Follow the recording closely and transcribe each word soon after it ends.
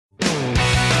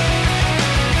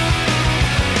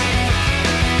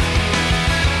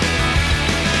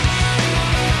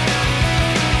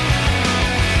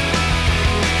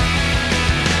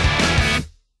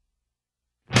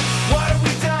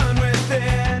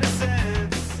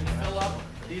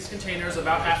containers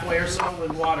about halfway or so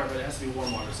with water, but it has to be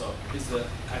warm water. So is the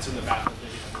answer in the bathroom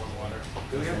maybe have warm water?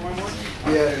 Do we have warm water?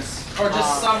 Yes. Or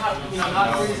just somehow,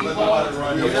 not freezing cold.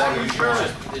 You're not sure.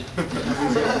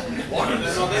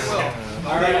 Water. So they will.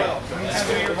 All right.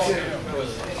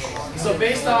 So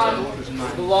based on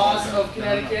the laws of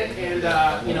Connecticut and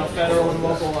federal and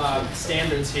local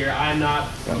standards here, I'm not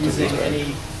using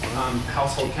any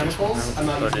household chemicals. I'm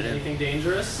not using anything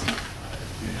dangerous.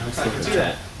 I can do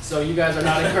that. So you guys are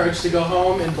not encouraged to go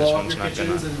home and blow up your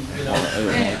kitchens and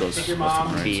take your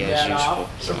mom or dad off.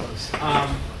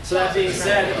 So that being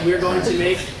said, we're going to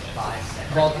make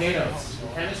volcanoes.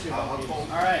 Chemistry volcanoes.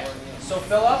 All right. So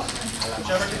fill up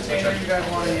whichever container you guys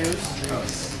want to use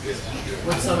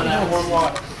with some of that warm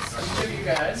water. Each of you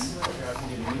guys.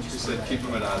 Keep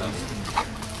them at Adam.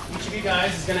 Each of you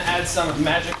guys is going to add some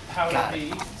magic powder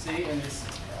B. See in this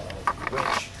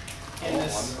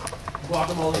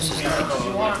guacamole container if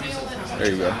you want. There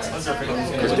you go.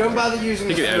 Don't bother using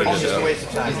it. It's just a waste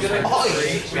of time.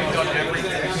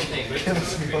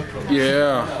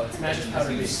 Yeah. No, it's magic powder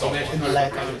B.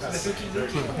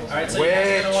 Alright, so you guys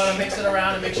are going to want to mix it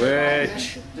around and make sure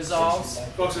it dissolves.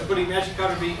 Folks, we're putting magic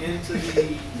powder B into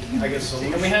the, I guess,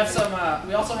 solution. And we have some,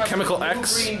 we also have Chemical blue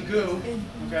X. green goo.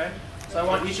 Okay? So I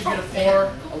want each of you to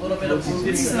pour a little bit of blue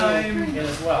green goo in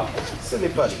as well. Silly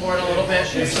buddy. Pour it a little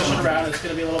bit and swish it around. It's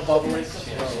going to be a little bubbly.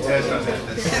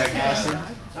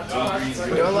 Not too much.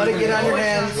 Don't let it get on your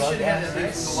hands. From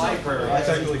the library. That's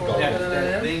actually called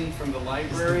that thing from the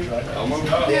library. The Elmo?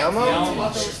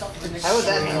 How would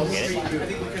that help? I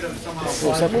think we could have somehow.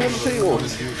 You want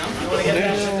to get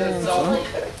that to dissolve?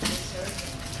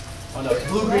 Oh no, it's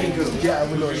blue green goo. Yeah,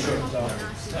 I'm going to show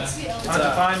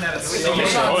Define that as If you want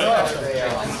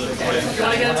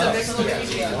to get it to mix a little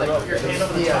easy, like put your hand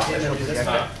over the top and then do this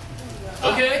way.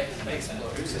 Okay?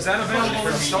 Is that available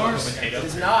for stars? It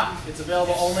is not. It's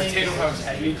available only at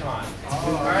UConn.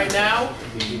 Alright, now,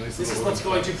 this is what's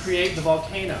going to create the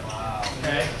volcano.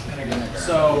 Okay?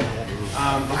 So,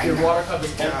 if your water cup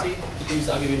is empty, please,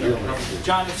 I'll give you another one.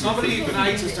 John, if somebody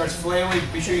ignites and starts flailing,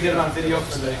 be sure you get it on video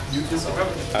for the YouTube.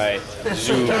 Alright.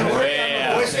 Zoom.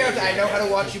 Boy Scouts, I know how to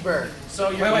watch you burn. So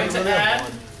you're going to add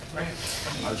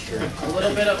a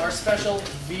little bit of our special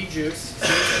V juice.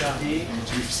 V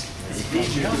juice. V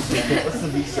juice. What's the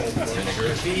V stand for?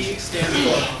 V stands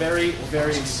for very,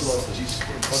 very explosive.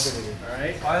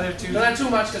 Alright? Not too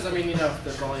much because, I mean, the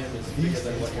volume is bigger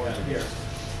than what you have here.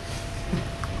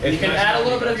 And you can add a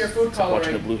little bit of your food coloring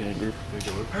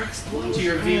to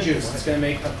your V juice. It's going to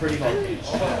make a pretty volcano.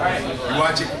 Alright. You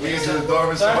watch it come into the door,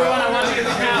 Mr. So everyone, I want you to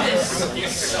count.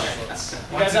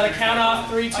 You guys got to count off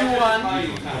 3, 2, 1,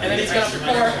 and then he's going to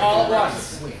pour it all at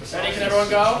once. Ready? Can everyone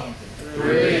go?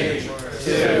 3,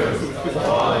 2,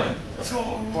 1.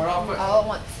 Pour it all quick. All at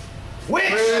once. Witch!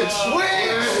 Witch!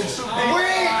 Witch!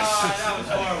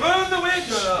 Burn the witch!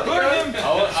 Burn him! I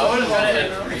would have done it.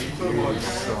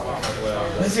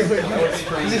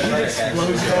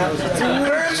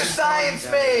 Burn the science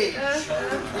maid!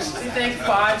 What do you think?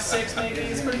 5, 6 maybe?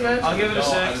 It's pretty good. I'll give it a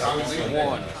 6.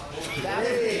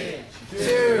 3,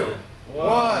 2,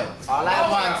 1. All at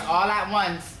once. All at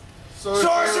once.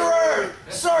 Sorcerer!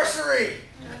 Sorcery!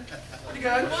 Pretty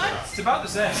good. It's about the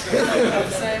same. About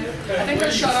the same. I think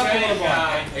we're shut up a little more.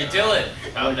 Hey, Dylan.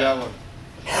 I got one.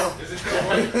 Is it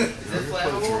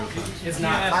flammable? It's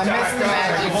not. I missed the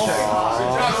magic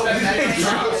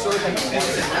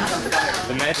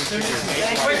The magic trick is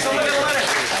Wait, someone get a letter.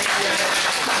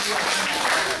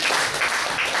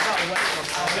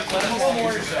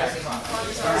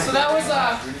 So that was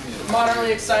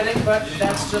moderately exciting, but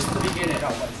that's just the beginning.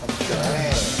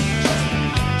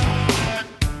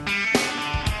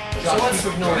 So what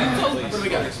do we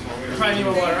got? You probably need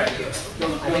more water, right?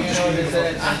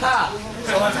 Aha!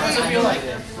 So what's it feel like?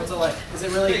 What's it like? Is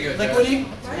it really liquidy?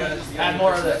 Add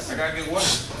more of this. I gotta get water.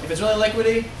 If it's really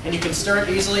liquidy and you can stir it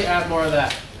easily, add more of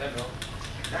that.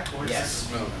 Yes.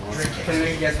 Can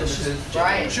we guess what this is?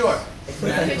 Brian. Sure.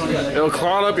 It'll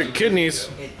clog up your kidneys.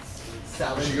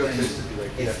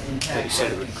 It's intact.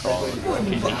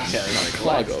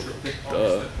 Clog up.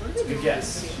 Duh. Good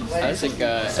guess. I think,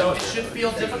 So it should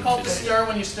feel difficult to stir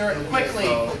when you stir it quickly.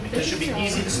 It should be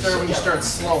easy to stir when you stir it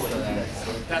slowly.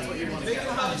 That's what you want to do. This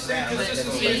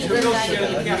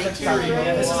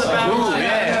is about. You want to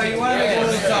make it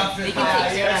really soft. It's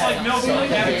like milk in the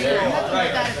cafeteria.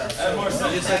 Right.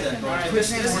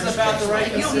 This is about the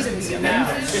right consistency now.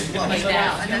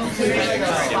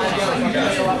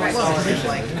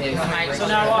 So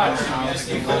now watch.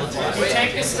 You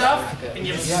take this stuff and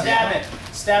you stab it.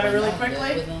 Stab it really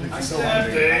quickly.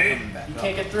 You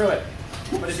can't get through it.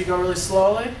 But if you go really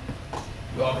slowly,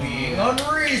 You're being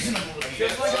unreasonable.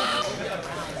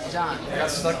 John.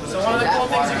 So one of the cool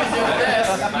things you can do with this.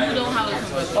 You know how it's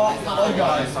supposed to be.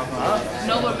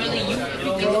 No, but really, you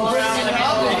can go around and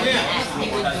ask me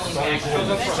what's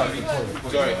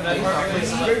going on.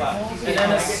 And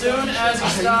then as soon as you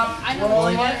stop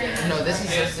rolling it, No, this is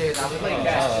so serious. I was like,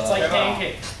 it's like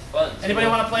pancake. Anybody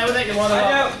want to play with it? You want to?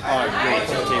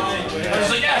 Everybody's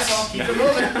like, yes. Keep it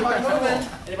moving. Keep it moving.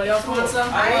 Anybody else want some?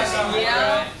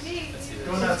 Yeah.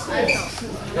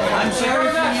 I'm sorry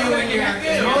for you and your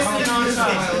Mostly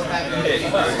non-stop.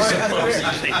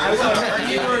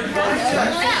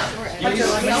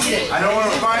 I don't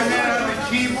want to find that on the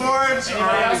keyboards or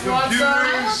on the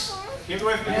computers. Keep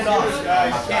away from the computers,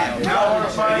 guys.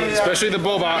 Especially the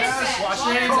Bobot. Wash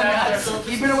your hands after.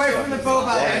 Keep it away from the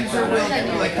boba. Ends are will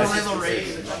do like gorilla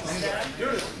race.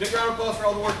 Big round of applause for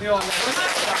all the work Neil on that.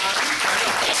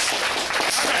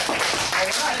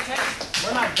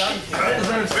 We're not done here.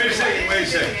 Wait a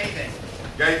second.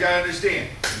 You gotta understand.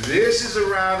 This is a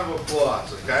round of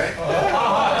applause, okay? You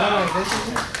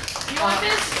want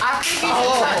this? I think he's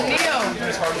Neil.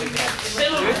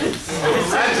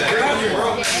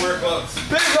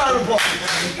 Big round of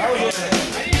applause.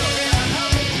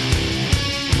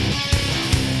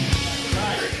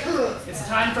 It's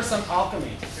time for some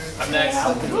alchemy. I'm next.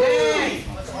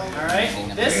 Alright?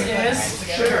 This is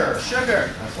sugar.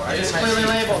 It is clearly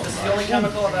labeled. This is the only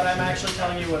chemical that I'm actually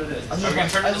telling you what it is. I'm gonna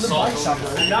turn it to salt.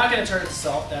 I'm not going to turn it to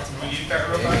salt. That's me.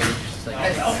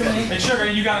 Hey, sugar,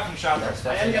 you got it from Shopper.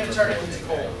 I am going to turn it into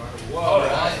coal.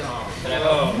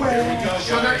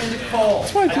 Sugar into coal.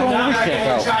 That's why I do I'm on not camp going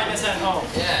to out. try this at home.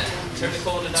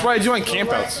 That's why I do on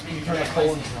campouts.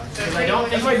 Because I don't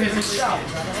think we physically can.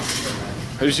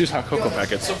 I just use hot cocoa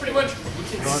packets. So pretty much, we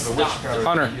can stop.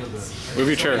 Hunter, move your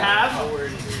We chair. have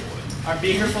our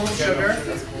beaker full of sugar.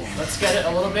 Let's get it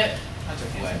a little bit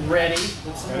ready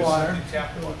with some water.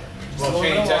 Just a little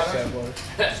bit of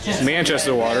water.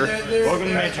 Manchester water. Welcome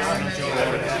to Manchester.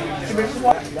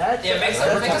 Yeah, make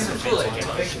us some Kool-Aid.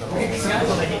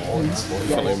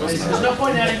 There's no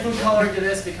point in adding food coloring to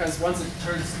this because once it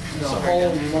turns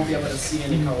whole, you won't be able to see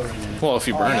any coloring in it. Well, if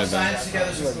you burn it, then.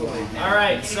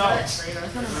 Alright, so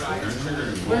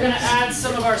we're going to add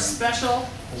some of our special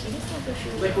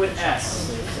liquid S.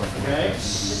 Okay?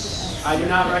 I do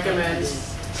not recommend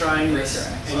trying this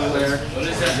anywhere. What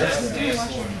is that stand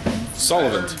for?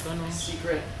 Sullivan.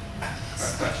 Secret.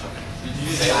 Did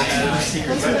you say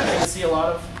that? I see a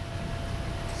lot of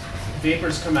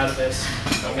vapors come out of this.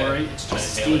 Don't worry, it's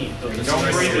just steam.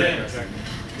 Don't breathe it in. It's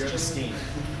just steam.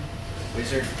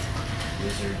 Wizard.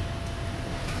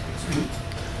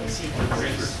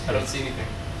 I don't see anything.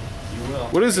 You will.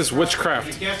 What is this witchcraft?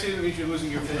 You can't say that means you're losing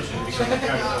your vision because you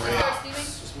got it already.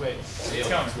 Just wait.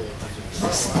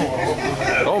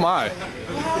 Oh my.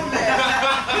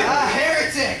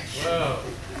 Heretic. Whoa.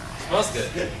 Smells good.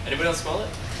 Anybody else smell it?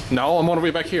 No, I'm on the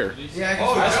way back here. Yeah,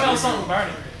 Oh, I smell something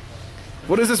burning.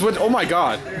 What is this witch? Oh my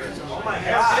god.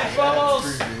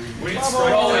 Bubbles! It's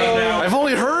rolling now. I've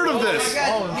only heard of this.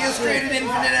 Neil's created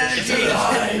infinite energy.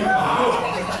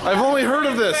 I've only heard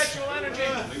of this.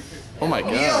 Oh my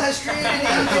Neil god. has created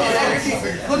infinite energy.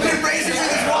 Look at him raising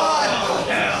with his wand.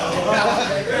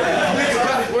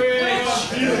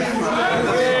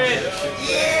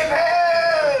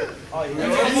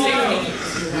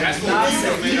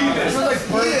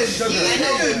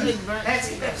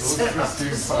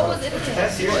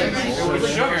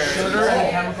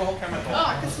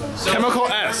 Chemical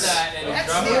S.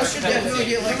 Neil should definitely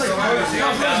get like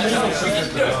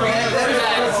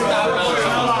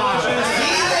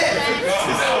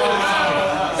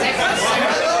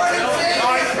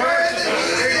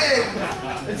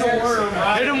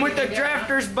Hit him with the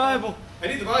drafter's Bible. I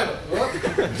need the Bible. Come to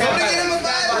get him a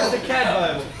Bible. The CADD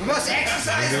Bible. We must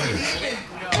exercise the demon.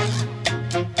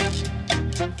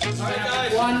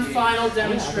 One final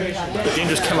demonstration.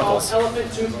 Dangerous chemicals.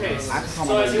 Elephant toothpaste.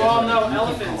 So as you all know,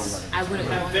 elephants have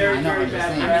very, very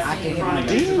bad breath and chronic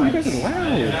gingivitis.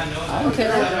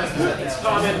 It's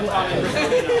common.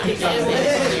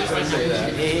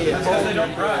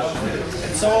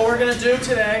 So what we're going to do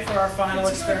today for our final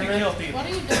experiment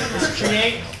is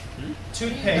create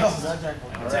toothpaste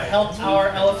to help our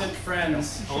elephant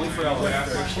friends. Only for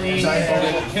elephants. Clean.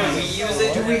 Can we use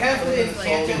it? Do we have to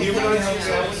implant Humanoids use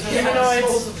it.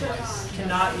 Humanoids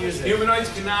cannot use it. Humanoids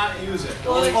cannot use it.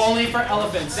 It's only for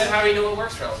elephants. Then how do you know it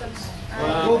works for elephants?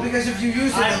 Well, because if you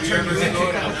use it, it'll turn you into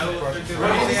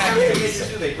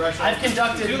I've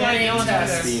conducted many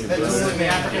tests with the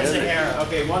African Sahara.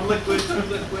 Okay, one liquid, two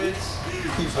liquids.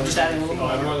 I'm just adding a little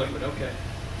more. More liquid, okay.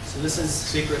 So this is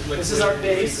Secret liquid. our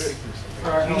base for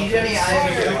our You need any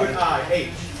elephants. eye? Liquid I, H.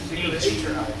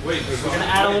 We're gonna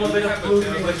add a little bit of blue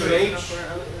green liquid H.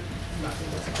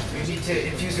 You need to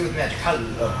infuse it with magic.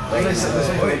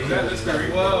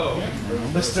 Whoa.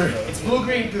 Mister. It's blue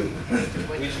green goo.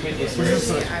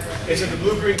 It's in the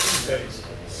blue green phase.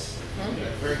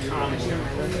 Very common here.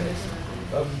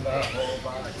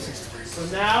 So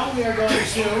now we are going to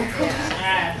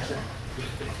add.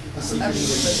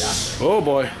 Oh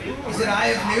boy. Is it Eye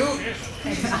of Newt?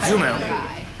 Zoom out.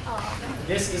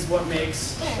 This is what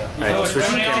makes. Or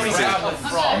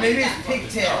maybe it's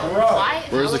Pigtail.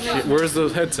 Where's the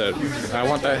headset? I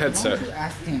want that headset.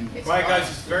 Right, guys,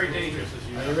 it's very dangerous.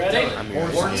 Are you ready?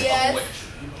 Yes.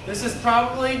 This is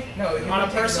probably, on a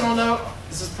personal note,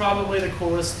 this is probably the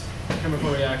coolest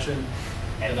chemical reaction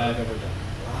that I've ever done.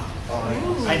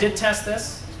 I did test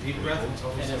this, and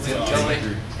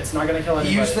it's not going to kill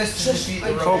anybody. Use this to defeat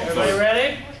the robot. Everybody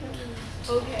ready?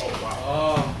 Okay.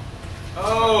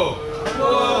 Oh!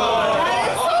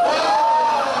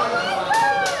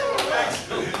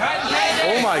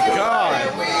 Oh my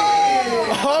god.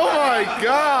 Oh my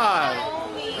god.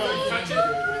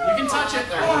 You can touch it.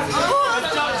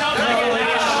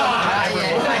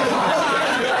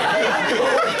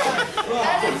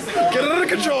 Get it under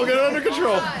control, get it under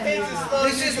control.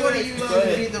 This is what he uses to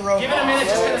defeat the robot. Give it a minute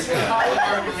just because it's really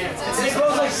hot with your hands. It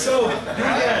smells like soap.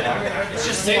 It's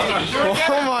just safety.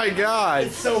 Oh my god.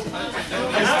 It's soap. It's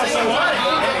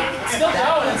still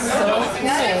going.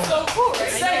 It's so cool.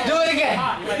 Do it again.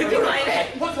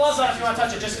 Put gloves on if you want to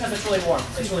touch it just because it's really warm.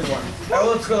 It's really warm. Oh,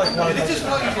 let's go like one. It's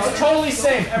totally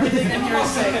safe. Everything in here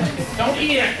is safe. Don't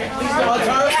eat it. Please don't.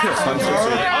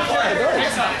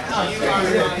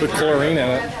 With chlorine in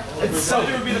it. It's soap.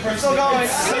 Still going.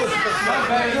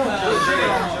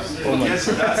 Oh my.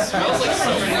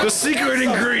 The secret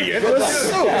ingredient was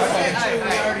soap.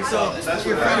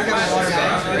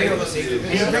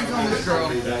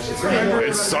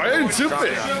 It's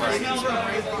scientific.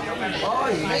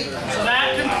 So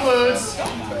that concludes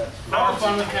our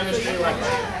fun with chemistry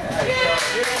lecture.